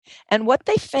And what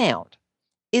they found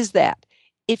is that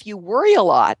if you worry a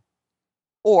lot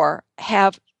or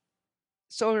have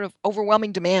sort of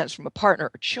overwhelming demands from a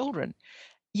partner or children,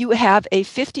 you have a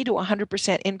 50 to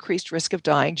 100% increased risk of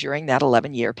dying during that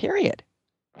 11-year period.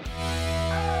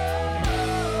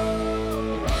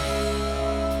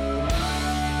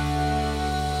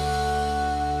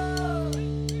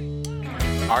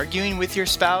 Arguing with your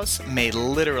spouse may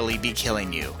literally be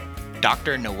killing you.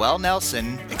 Dr. Noelle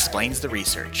Nelson explains the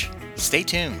research. Stay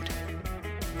tuned.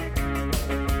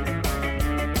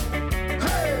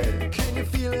 Hey, can you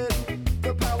feel it?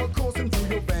 The power coursing through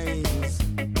your veins.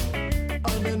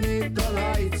 Underneath the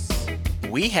lights.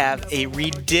 We have a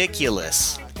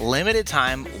ridiculous limited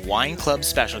time wine club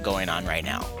special going on right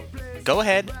now. Go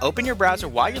ahead, open your browser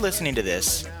while you're listening to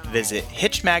this, visit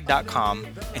hitchedmag.com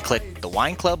and click the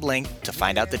wine club link to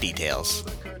find out the details.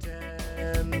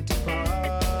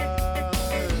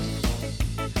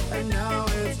 And now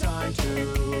it's time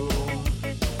to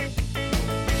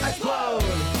explode.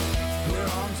 We're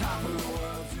on top of the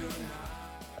world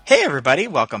tonight. Hey everybody,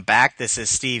 welcome back. This is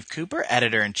Steve Cooper,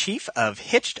 editor-in-chief of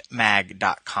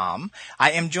hitchedmag.com.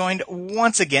 I am joined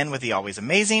once again with the always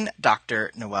amazing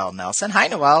Dr. Noelle Nelson. Hi,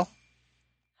 Noelle.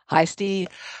 Hi, Steve.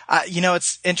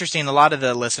 It's interesting. A lot of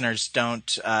the listeners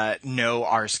don't know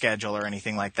our schedule or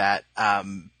anything like that,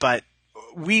 but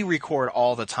we record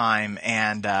all the time,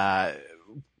 and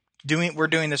we're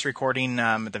doing this recording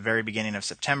at the very beginning of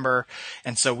September,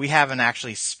 and so we haven't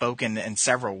actually spoken in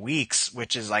several weeks,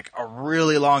 which is like a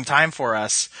really long time for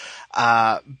us.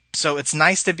 So it's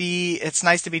nice to be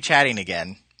chatting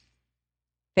again.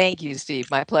 Thank you,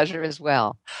 Steve. My pleasure as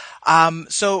well.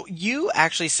 So you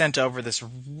actually sent over this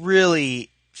really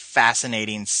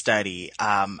fascinating study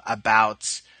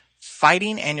about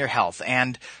fighting and your health.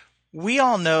 And we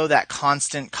all know that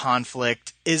constant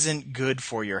conflict isn't good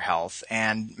for your health,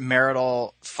 and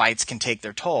marital fights can take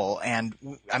their toll. And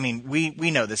I mean,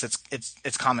 we know this;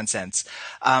 it's common sense.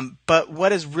 But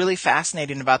what is really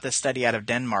fascinating about this study out of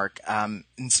Denmark, and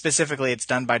specifically, it's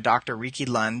done by Dr. Rikke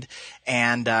Lund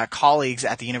and colleagues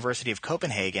at the University of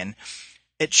Copenhagen.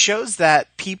 It shows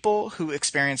that people who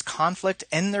experience conflict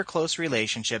in their close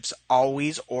relationships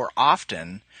always or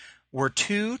often were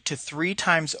 2 to 3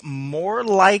 times more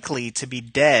likely to be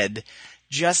dead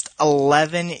just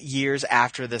 11 years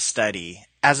after the study,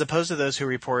 as opposed to those who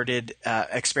reported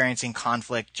experiencing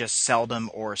conflict just seldom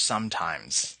or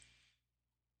sometimes.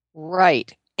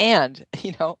 Right. And,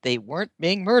 they weren't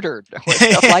being murdered or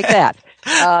stuff like that.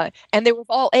 And they were of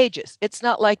all ages. It's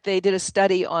not like they did a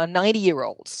study on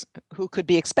 90-year-olds who could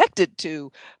be expected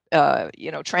to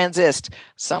transist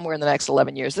somewhere in the next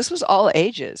 11 years. This was all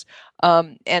ages.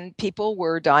 And people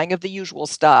were dying of the usual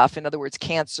stuff. In other words,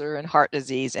 cancer and heart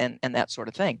disease and that sort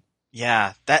of thing.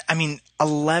 Yeah.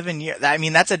 11 years.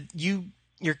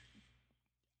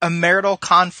 A marital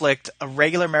conflict, a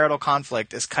regular marital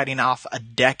conflict is cutting off a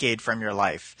decade from your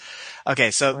life. Okay.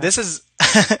 So Right. This is,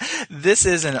 this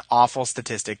is an awful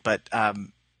statistic, but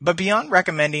beyond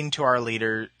recommending to our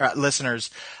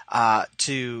listeners,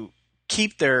 to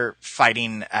keep their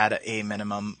fighting at a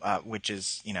minimum, which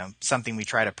is, something we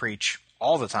try to preach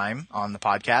all the time on the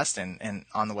podcast and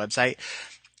on the website.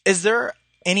 Is there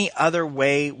any other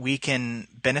way we can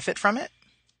benefit from it?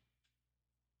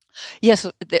 Yes,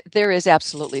 there is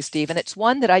absolutely, Steve. And it's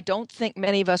one that I don't think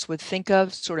many of us would think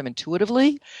of sort of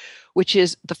intuitively, which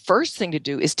is the first thing to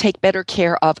do is take better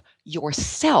care of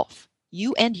yourself,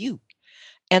 you and you.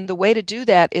 And the way to do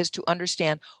that is to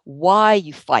understand why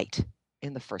you fight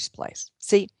in the first place.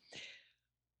 See,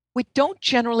 we don't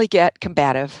generally get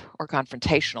combative or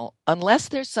confrontational unless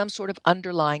there's some sort of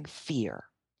underlying fear.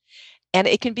 And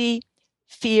it can be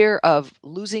fear of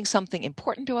losing something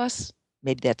important to us.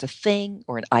 Maybe that's a thing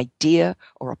or an idea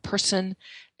or a person.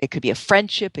 It could be a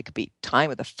friendship. It could be time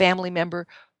with a family member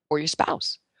or your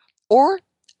spouse. Or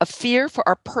a fear for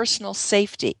our personal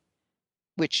safety,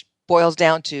 which boils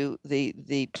down to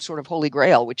the sort of holy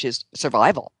grail, which is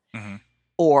survival. Mm-hmm.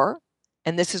 Or,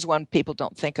 and this is one people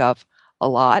don't think of a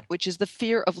lot, which is the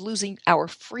fear of losing our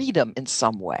freedom in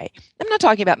some way. I'm not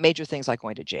talking about major things like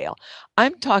going to jail.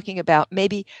 I'm talking about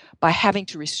maybe by having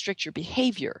to restrict your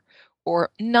behavior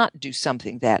or not do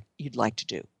something that you'd like to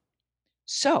do.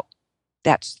 So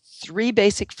that's 3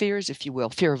 basic fears, if you will.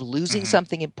 Fear of losing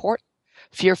something important,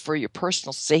 fear for your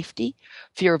personal safety,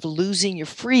 fear of losing your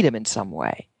freedom in some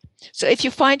way. So if you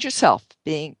find yourself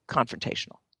being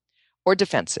confrontational or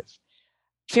defensive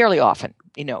fairly often,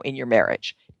 in your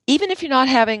marriage, even if you're not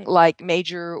having like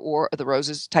major or the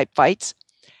roses type fights,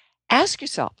 ask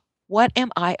yourself, what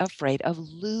am I afraid of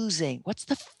losing? What's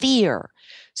the fear?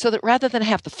 So that rather than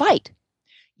have the fight,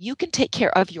 you can take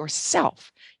care of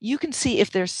yourself. You can see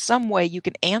if there's some way you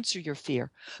can answer your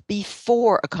fear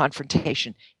before a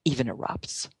confrontation even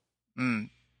erupts.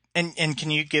 Mm. And can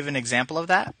you give an example of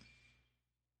that?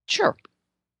 Sure.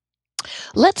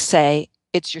 Let's say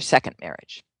it's your second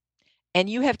marriage and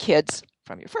you have kids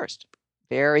from your first.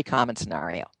 Very common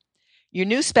scenario. Your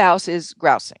new spouse is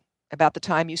grousing about the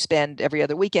time you spend every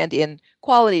other weekend in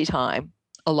quality time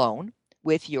alone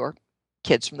with your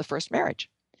kids from the first marriage.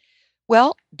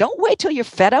 Well, don't wait till you're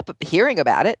fed up hearing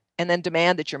about it and then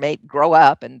demand that your mate grow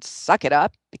up and suck it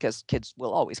up, because kids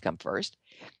will always come first.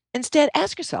 Instead,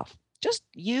 ask yourself, just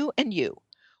you and you,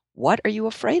 what are you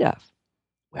afraid of?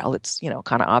 Well, it's,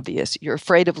 kind of obvious. You're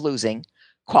afraid of losing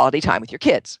quality time with your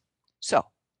kids. So,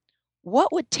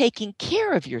 what would taking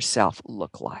care of yourself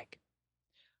look like?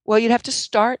 Well, you'd have to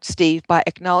start, Steve, by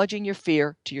acknowledging your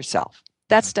fear to yourself.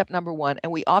 That's step number one,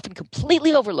 and we often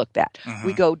completely overlook that. Mm-hmm.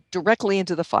 We go directly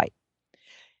into the fight.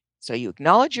 So you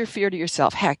acknowledge your fear to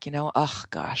yourself. Heck, oh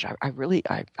gosh,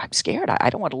 I'm scared. I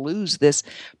don't want to lose this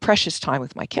precious time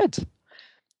with my kids.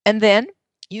 And then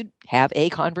you have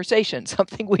a conversation,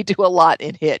 something we do a lot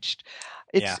in Hitched.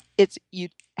 It's you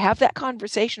have that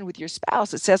conversation with your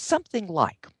spouse. It says something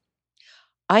like,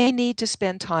 I need to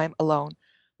spend time alone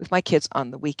with my kids on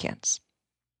the weekends.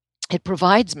 It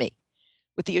provides me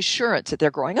with the assurance that they're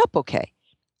growing up okay,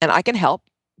 and I can help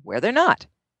where they're not.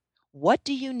 What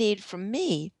do you need from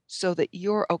me so that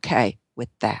you're okay with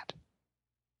that?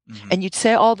 Mm-hmm. And you'd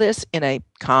say all this in a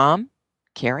calm,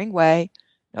 caring way,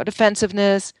 no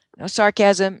defensiveness, no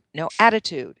sarcasm, no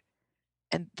attitude.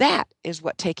 And that is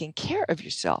what taking care of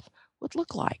yourself would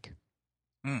look like.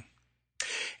 Mm.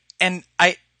 And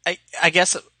I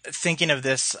guess thinking of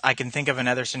this, I can think of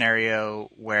another scenario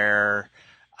where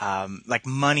like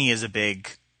money is a big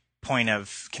point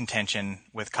of contention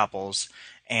with couples.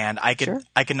 And I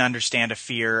can understand a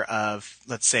fear of,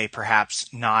 let's say,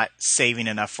 perhaps not saving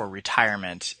enough for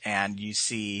retirement, and you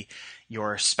see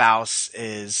your spouse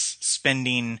is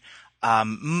spending,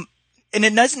 and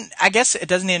it doesn't. I guess it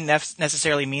doesn't even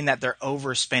necessarily mean that they're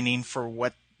overspending for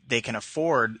what they can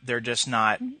afford. They're just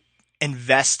not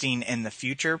investing in the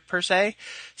future per se.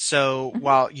 So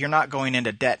while you're not going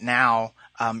into debt now,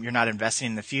 you're not investing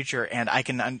in the future, and I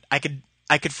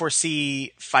could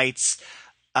foresee fights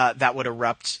that would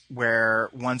erupt where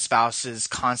one spouse is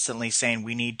constantly saying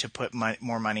we need to put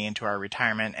more money into our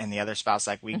retirement, and the other spouse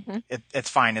like it's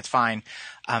fine.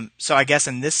 So I guess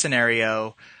in this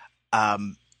scenario,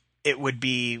 it would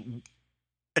be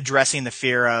addressing the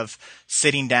fear of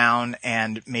sitting down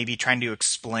and maybe trying to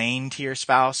explain to your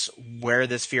spouse where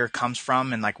this fear comes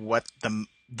from and like what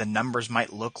the numbers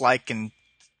might look like in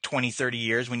 20, 30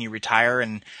 years when you retire,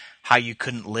 and how you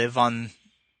couldn't live on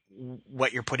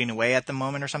what you're putting away at the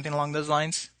moment or something along those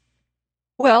lines?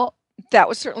 Well, that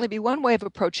would certainly be one way of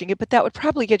approaching it, but that would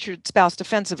probably get your spouse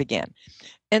defensive again.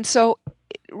 And so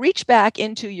reach back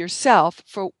into yourself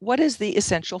for what is the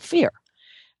essential fear.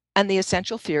 And the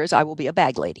essential fear is I will be a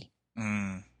bag lady.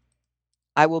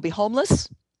 I will be homeless.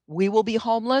 We will be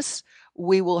homeless.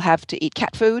 We will have to eat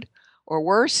cat food or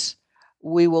worse.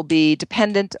 We will be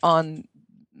dependent on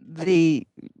the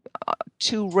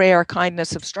too rare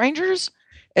kindness of strangers,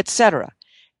 etc.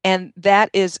 And that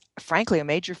is, frankly, a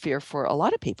major fear for a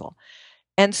lot of people.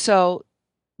 And so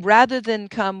rather than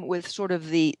come with sort of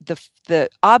the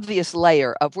obvious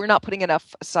layer of we're not putting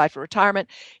enough aside for retirement,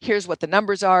 here's what the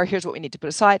numbers are, here's what we need to put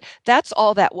aside, that's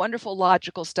all that wonderful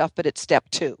logical stuff, but it's step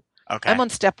 2. Okay. I'm on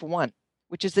step 1,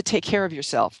 which is the take care of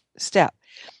yourself step.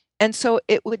 And so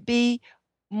it would be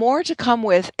more to come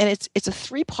with, and it's a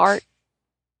 3-part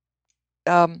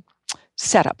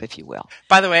setup, if you will.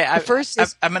 By the way, I'm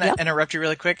going to interrupt you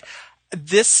really quick.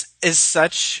 This is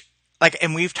such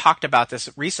and we've talked about this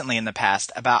recently in the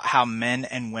past about how men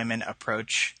and women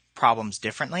approach problems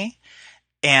differently.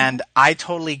 And I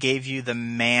totally gave you the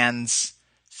man's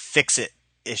fix it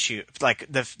issue, like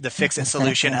the fix it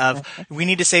solution of we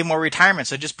need to save more retirement,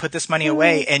 so just put this money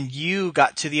away. And you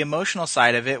got to the emotional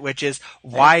side of it, which is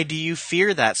why do you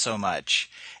fear that so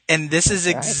much? And this is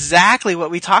exactly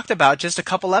what we talked about just a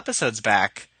couple episodes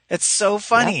back. It's so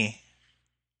funny.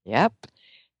 Yep.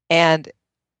 And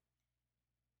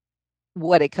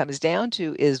what it comes down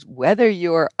to is whether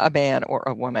you're a man or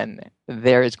a woman,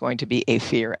 there is going to be a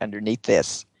fear underneath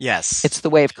this. Yes. It's the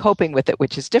way of coping with it,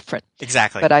 which is different.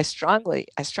 Exactly. But I strongly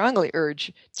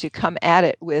urge to come at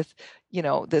it with,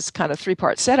 this kind of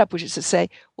 3-part setup, which is to say,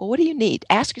 well, what do you need?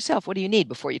 Ask yourself, what do you need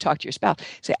before you talk to your spouse?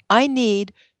 Say, I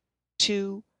need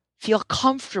to feel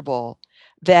comfortable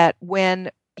that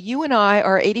when you and I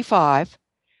are 85,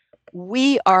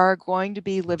 we are going to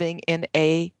be living in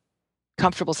a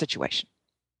comfortable situation.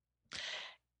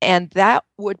 And that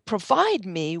would provide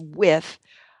me with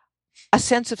a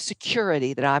sense of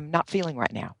security that I'm not feeling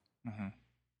right now. Mm-hmm.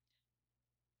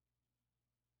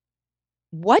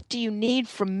 What do you need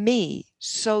from me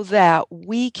so that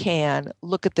we can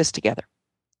look at this together?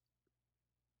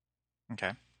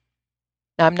 Okay.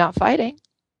 Now, I'm not fighting.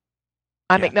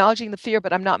 I'm Yeah. acknowledging the fear,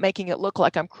 but I'm not making it look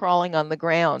like I'm crawling on the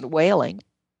ground wailing.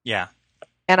 Yeah.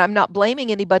 And I'm not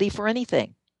blaming anybody for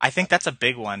anything. I think that's a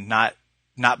big one. Not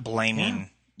No, blaming,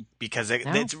 because no,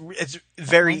 it's don't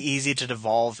very blame. easy to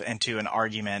devolve into an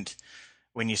argument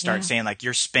when you start Yeah, saying like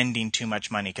you're spending too much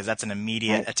money, because that's an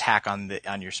immediate right, attack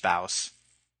on your spouse.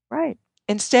 right.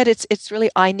 Instead, it's really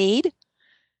I need,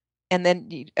 and then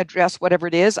you address whatever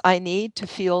it is I need to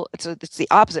feel. It's the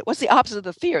opposite. What's the opposite of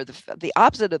the fear? The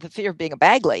opposite of the fear of being a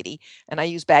bag lady, and I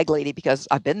use bag lady because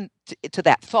I've been to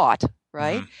that thought, Mm-hmm.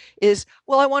 right? Is,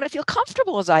 well, I want to feel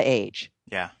comfortable as I age.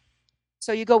 Yeah.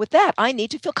 So you go with that. I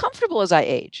need to feel comfortable as I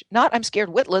age. Not I'm scared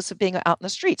witless of being out in the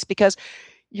streets, because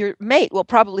your mate will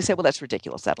probably say, well, that's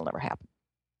ridiculous. That'll never happen.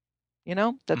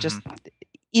 They'll just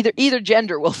Mm-hmm. either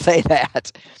gender will say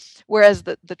that. Whereas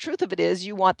the truth of it is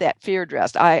you want that fear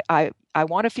addressed. I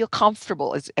want to feel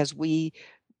comfortable as we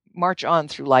march on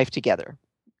through life together,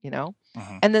 you know?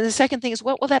 Mm-hmm. And then the second thing is,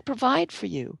 what will that provide for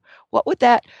you? What would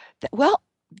well,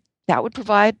 that would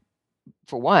provide,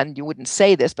 for one, you wouldn't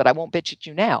say this, but I won't bitch at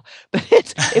you now, but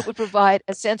it would provide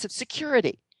a sense of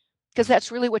security, because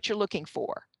that's really what you're looking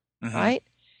for, Mm-hmm. right?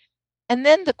 And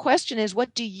then the question is,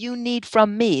 what do you need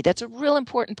from me? That's a real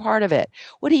important part of it.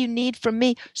 What do you need from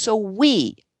me so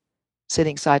we,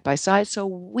 sitting side by side, so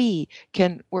we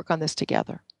can work on this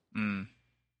together? Mm.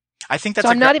 I think So that's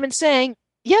a I'm great. not even saying,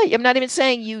 yeah, I'm not even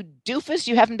saying you doofus,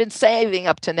 you haven't been saving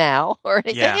up to now or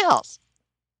anything Yeah, else.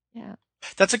 Yeah.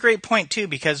 that's a great point too,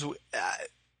 because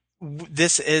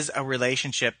this is a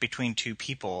relationship between two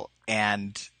people,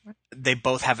 and they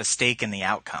both have a stake in the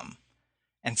outcome.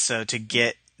 And so to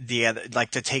get the other,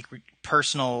 like to take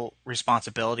personal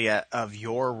responsibility of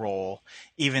your role,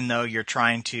 even though you're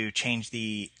trying to change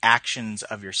the actions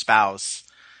of your spouse,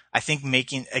 I think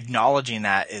acknowledging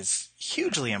that is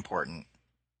hugely important.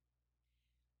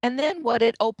 And then what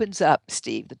it opens up,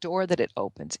 Steve, the door that it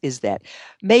opens is that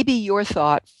maybe your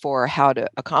thought for how to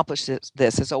accomplish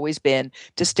this has always been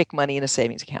to stick money in a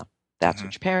savings account. That's Hmm.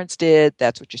 what your parents did.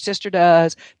 That's what your sister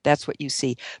does. That's what you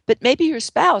see. But maybe your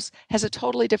spouse has a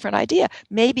totally different idea.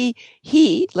 Maybe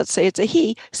he, let's say it's a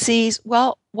he, sees,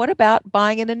 well, what about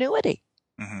buying an annuity?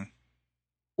 Hmm.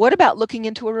 What about looking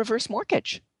into a reverse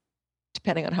mortgage?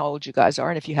 Depending on how old you guys are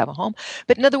and if you have a home.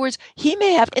 But in other words, he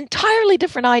may have entirely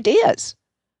different ideas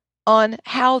on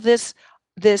how this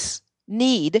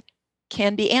need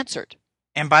can be answered.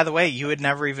 And by the way, you would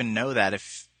never even know that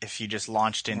if you just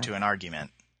launched No, into an argument.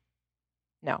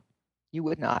 no, you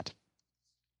would not.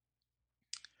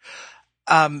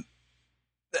 Um,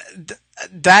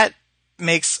 that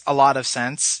makes a lot of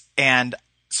sense, and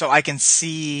so I can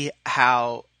see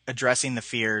how addressing the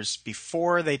fears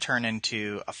before they turn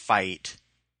into a fight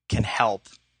can help,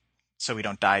 so we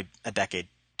don't die a decade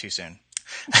too soon.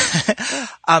 Yeah,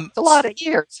 um, it's a lot of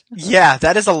years. yeah,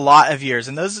 that is a lot of years,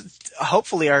 and those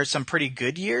hopefully are some pretty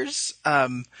good years. Uh,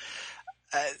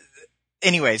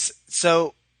 Anyways,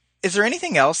 so is there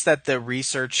anything else that the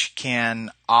research can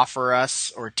offer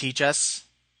us or teach us?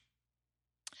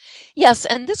 Yes,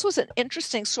 and this was an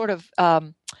interesting sort of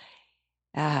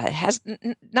has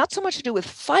not so much to do with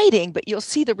fighting, but you'll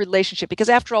see the relationship, because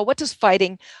after all, what does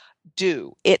fighting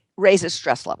do? It raises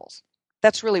stress levels.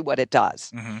 That's really what it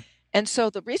does. Mm-hmm. And so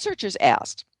the researchers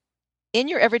asked, in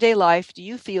your everyday life, do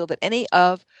you feel that any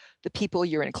of the people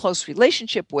you're in close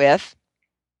relationship with,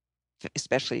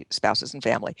 especially spouses and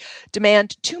family,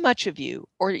 demand too much of you,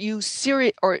 or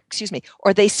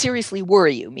or they seriously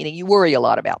worry you, meaning you worry a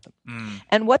lot about them? Mm.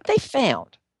 And what they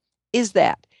found is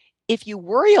that if you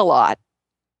worry a lot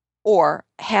or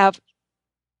have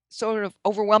sort of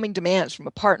overwhelming demands from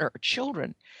a partner or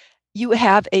children, you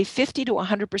have a 50 to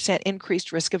 100%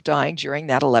 increased risk of dying during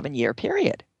that 11-year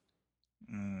period.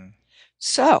 Mm.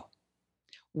 So,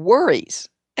 worries,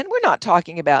 and we're not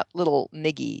talking about little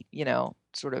niggy,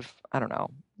 sort of, I don't know,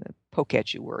 poke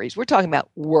at you worries. We're talking about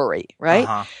worry, right?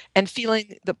 Uh-huh. And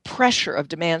feeling the pressure of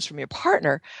demands from your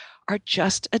partner are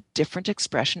just a different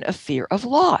expression of fear of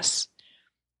loss.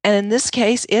 And in this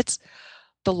case, it's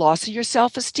the loss of your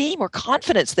self-esteem or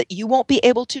confidence that you won't be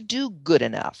able to do good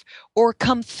enough or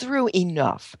come through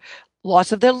enough.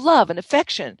 Loss of their love and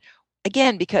affection,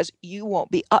 again, because you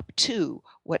won't be up to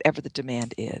whatever the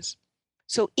demand is.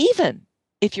 So even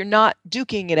if you're not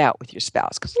duking it out with your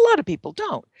spouse, because a lot of people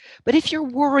don't, but if you're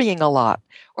worrying a lot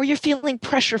or you're feeling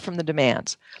pressure from the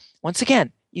demands, once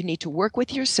again, you need to work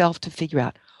with yourself to figure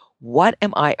out, What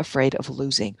am I afraid of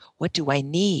losing? What do I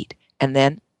need? And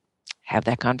then have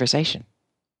that conversation.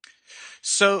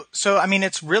 So I mean,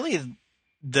 it's really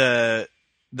the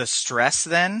the stress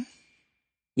then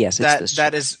Yes, it's that the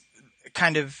that stress. is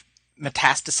kind of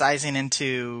metastasizing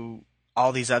into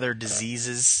all these other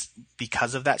diseases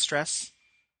because of that stress.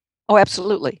 Oh,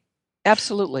 absolutely.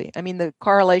 Absolutely. I mean, the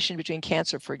correlation between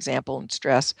cancer, for example, and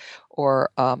stress,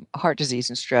 or heart disease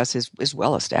and stress is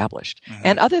well established. Hmm.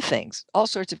 And other things, all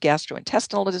sorts of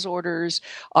gastrointestinal disorders,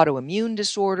 autoimmune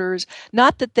disorders,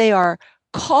 not that they are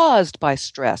caused by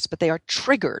stress, but they are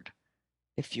triggered,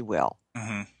 if you will,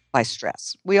 Hmm. by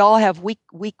stress. We all have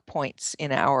weak points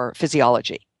in our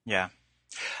physiology, Yeah.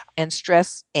 and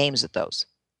stress aims at those.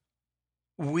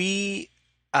 We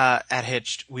at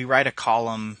Hitched we write a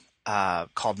column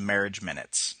called Marriage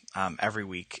Minutes every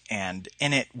week, and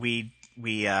in it we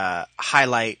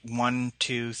highlight one,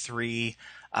 two, three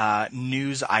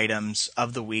news items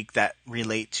of the week that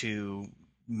relate to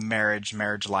marriage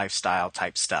lifestyle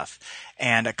type stuff.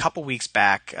 And a couple weeks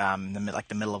back, like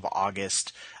the middle of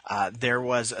August, there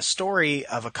was a story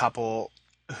of a couple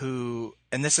who,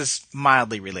 and this is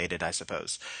mildly related, I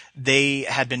suppose. They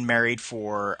had been married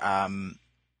for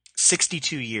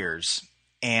 62 years,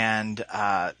 and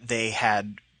they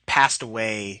had passed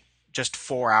away just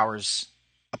 4 hours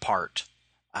apart.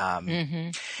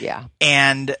 Um, Yeah.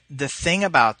 and the thing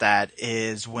about that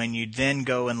is when you then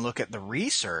go and look at the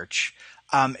research,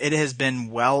 it has been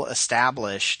well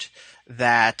established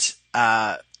that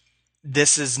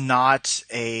this is not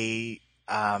a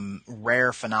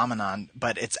rare phenomenon,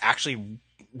 but it's actually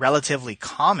relatively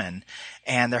common.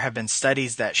 And there have been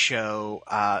studies that show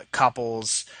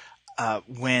couples,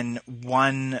 when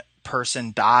one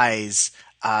person dies,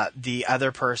 the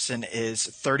other person is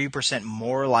 30%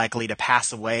 more likely to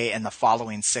pass away in the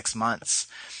following 6 months.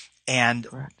 And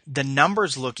Correct. the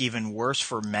numbers look even worse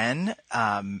for men.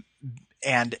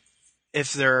 And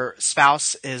if their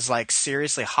spouse is like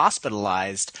seriously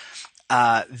hospitalized,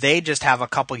 they just have a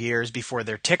couple years before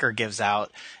their ticker gives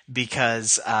out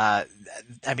because, I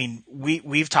mean,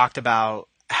 we've talked about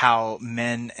how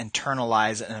men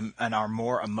internalize and are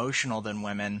more emotional than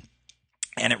women,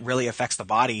 and it really affects the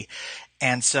body.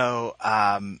 And so,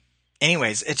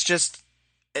 anyways, it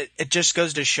just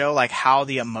goes to show like how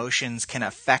the emotions can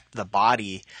affect the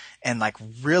body in like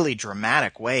really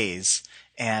dramatic ways,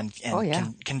 and Oh, yeah.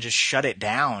 can just shut it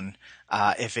down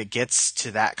if it gets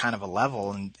to that kind of a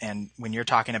level. And when you're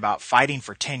talking about fighting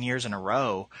for 10 years in a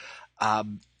row,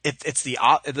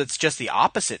 it's just the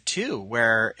opposite too.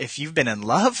 Where if you've been in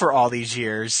love for all these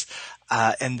years,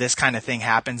 and this kind of thing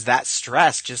happens, that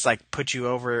stress just like puts you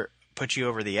over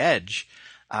the edge,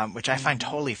 which I find Hmm.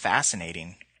 totally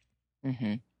fascinating.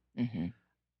 Hmm. Hmm.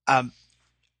 Um,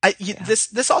 Yeah.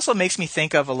 this also makes me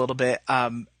think of a little bit.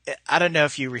 I don't know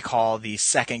if you recall the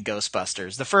second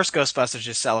Ghostbusters. The first Ghostbusters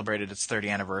just celebrated its 30th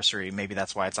anniversary. Maybe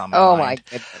that's why it's on my Oh my mind.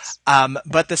 goodness.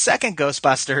 But the second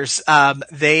Ghostbusters,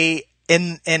 they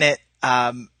in it,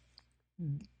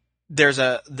 there's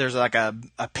like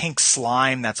a pink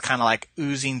slime that's kind of like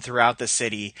oozing throughout the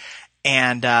city,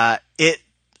 and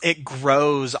it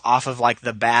grows off of like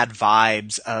the bad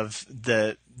vibes of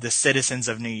the citizens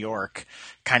of New York,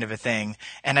 kind of a thing.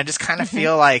 And I just kind of Hmm.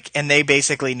 feel like, and they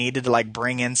basically needed to like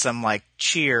bring in some like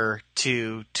cheer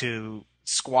to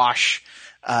squash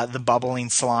the bubbling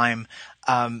slime.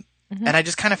 Hmm. And I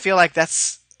just kind of feel like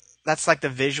that's like the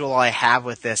visual I have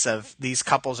with this, of these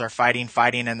couples are fighting,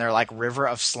 and their like river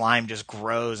of slime just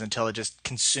grows until it just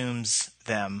consumes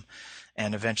them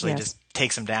and eventually Yes. just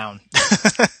takes them down.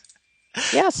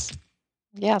 Yes.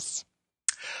 Yes.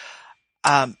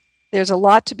 um, There's a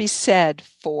lot to be said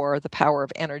for the power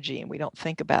of energy, and we don't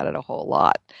think about it a whole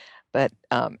lot. But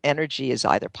energy is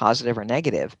either positive or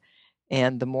negative,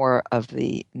 and the more of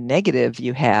the negative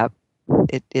you have,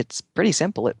 it's pretty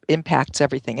simple. It impacts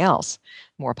everything else.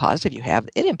 The more positive you have,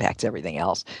 it impacts everything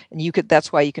else, and you could.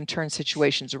 That's why you can turn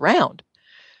situations around.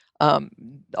 Um,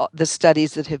 the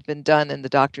studies that have been done, and the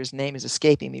doctor's name is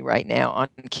escaping me right now, on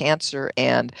cancer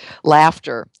and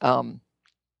laughter.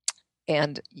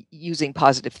 And using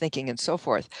positive thinking and so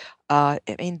forth. I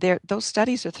mean, those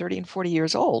studies are 30 and 40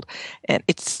 years old, and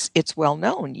it's well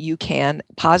known. You can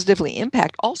positively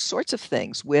impact all sorts of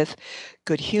things with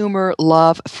good humor,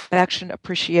 love, affection,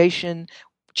 appreciation,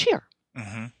 cheer.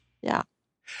 mhm. Yeah.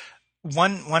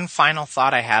 One final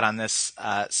thought I had on this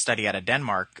study out of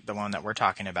Denmark, the one that we're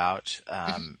talking about,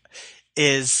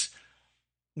 is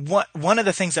one of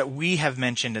the things that we have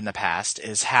mentioned in the past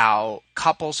is how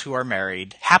couples who are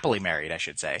married, happily married, I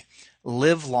should say,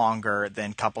 live longer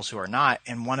than couples who are not.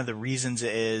 And one of the reasons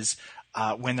is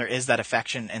when there is that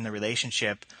affection in the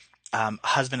relationship,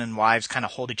 husband and wives kind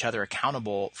of hold each other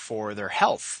accountable for their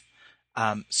health.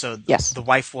 So Yes. the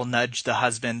wife will nudge the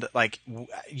husband, like,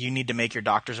 you need to make your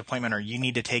doctor's appointment, or you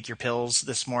need to take your pills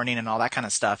this morning, and all that kind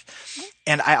of stuff.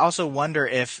 And I also wonder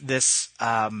if this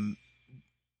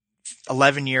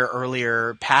 11-year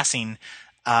earlier passing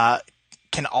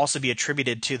can also be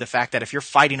attributed to the fact that if you're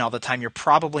fighting all the time, you're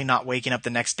probably not waking up the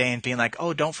next day and being like,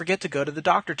 oh, don't forget to go to the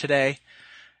doctor today.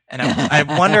 And I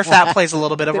wonder if that plays a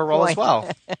little bit of a role as well.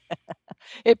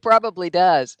 It probably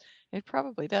does. It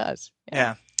probably does.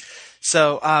 Yeah.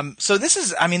 So this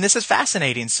is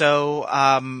fascinating. So,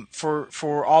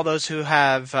 for all those who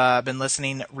have been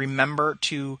listening, remember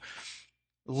to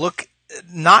look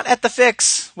not at the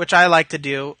fix, which I like to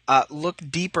do, look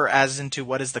deeper as into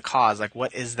what is the cause, like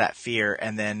what is that fear,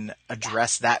 and then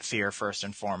address that fear first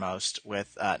and foremost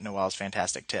with Noelle's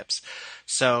fantastic tips.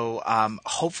 So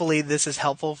hopefully this is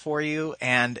helpful for you,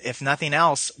 and if nothing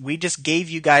else, we just gave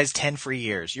you guys 10 free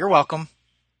years. You're welcome.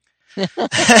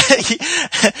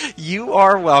 You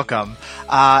are welcome.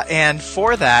 And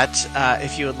for that,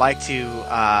 if you would like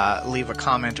to leave a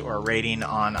comment or a rating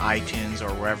on iTunes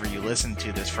or wherever you listen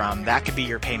to this from, that could be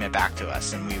your payment back to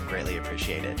us, and we would greatly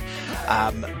appreciate it.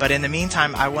 But in the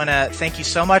meantime, I want to thank you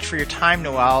so much for your time,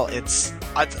 Noelle. It's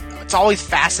always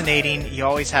fascinating. You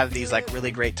always have these like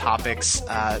really great topics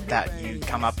that you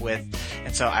come up with,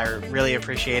 and so I really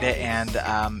appreciate it. And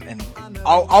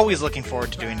always looking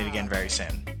forward to doing it again very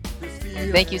soon.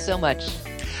 Thank you so much.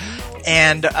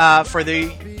 And for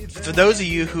those of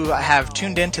you who have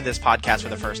tuned into this podcast for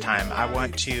the first time, I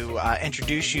want to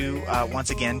introduce you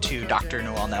once again to Dr.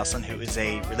 Noelle Nelson, who is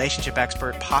a relationship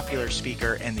expert, popular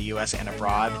speaker in the U.S. and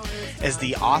abroad, is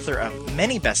the author of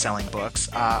many best-selling books.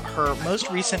 Her most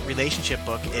recent relationship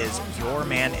book is Your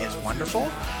Man is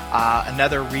Wonderful.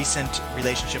 Another recent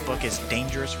relationship book is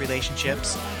Dangerous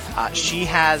Relationships. She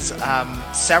has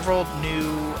several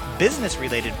new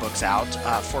business-related books out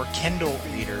for Kindle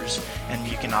readers, and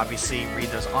you can obviously read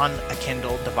those on a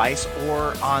Kindle device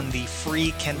or on the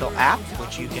free Kindle app,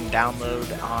 which you can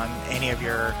download on any of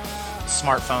your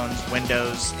smartphones,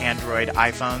 Windows, Android,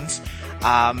 iPhones.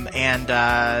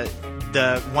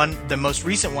 The most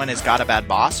recent one is Got a Bad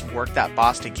Boss, Work That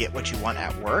Boss to Get What You Want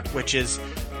at Work, which is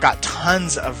got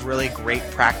tons of really great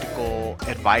practical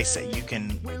advice that you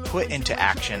can put into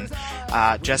action,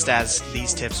 just as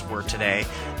these tips were today.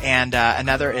 And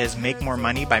another is Make More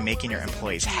Money by Making Your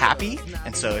Employees Happy.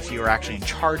 And so if you are actually in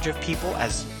charge of people,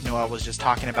 as Noelle was just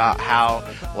talking about how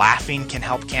laughing can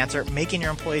help cancer, making your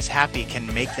employees happy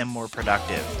can make them more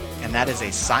productive. And that is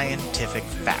a scientific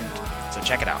fact. So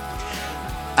check it out.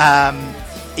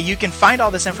 You can find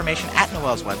all this information at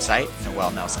Noelle's website,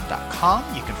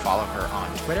 noellenelson.com. You can follow her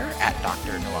on Twitter at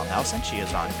Dr. Noelle Nelson. She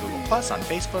is on Google+, on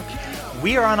Facebook.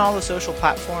 We are on all the social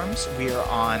platforms. We are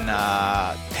on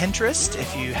Pinterest.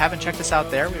 If you haven't checked us out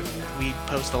there, we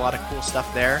post a lot of cool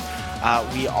stuff there.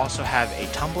 We also have a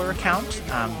Tumblr account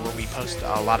where we post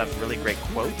a lot of really great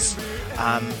quotes.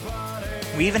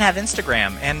 We even have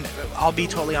Instagram, and I'll be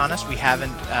totally honest, we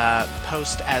haven't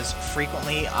post as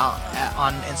frequently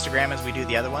on Instagram as we do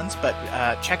the other ones, but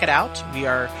check it out. We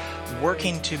are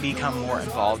working to become more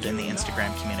involved in the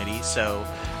Instagram community, so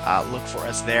look for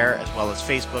us there, as well as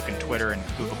Facebook and Twitter and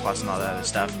Google Plus and all that other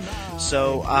stuff.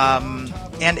 So,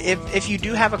 and if you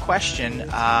do have a question,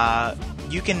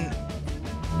 you can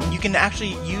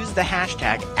actually use the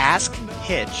hashtag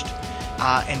AskHitched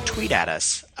and tweet at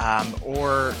us,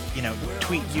 or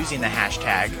tweet using the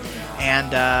hashtag.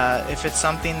 And if it's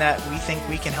something that we think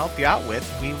we can help you out with,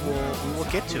 we will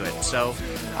get to it. So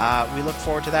we look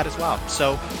forward to that as well.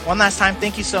 So one last time,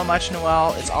 thank you so much,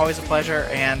 Noelle. It's always a pleasure,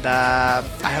 and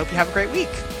I hope you have a great week.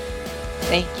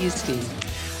 Thank you, Steve.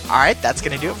 All right, that's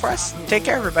going to do it for us. Take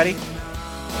care, everybody.